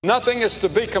Nothing is to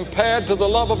be compared to the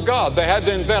love of God. They had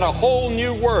to invent a whole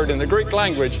new word in the Greek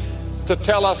language to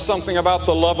tell us something about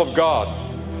the love of God.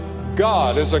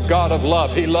 God is a God of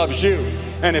love. He loves you.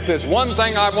 And if there's one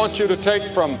thing I want you to take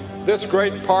from this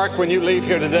great park when you leave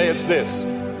here today, it's this: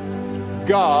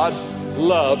 God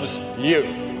loves you.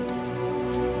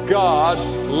 God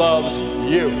loves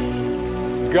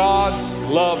you. God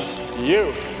loves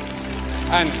you.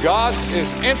 And God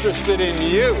is interested in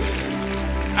you.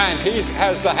 And He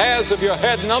has the hairs of your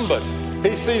head numbered.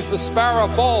 He sees the sparrow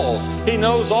fall. He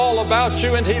knows all about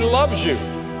you, and He loves you.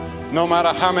 No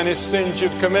matter how many sins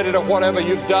you've committed or whatever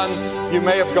you've done, you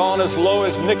may have gone as low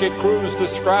as Nicky Cruz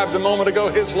described a moment ago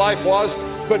his life was,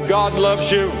 but God loves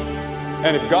you.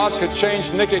 And if God could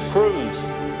change Nicky Cruz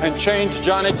and change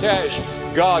Johnny Cash,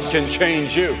 God can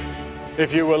change you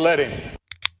if you will let Him.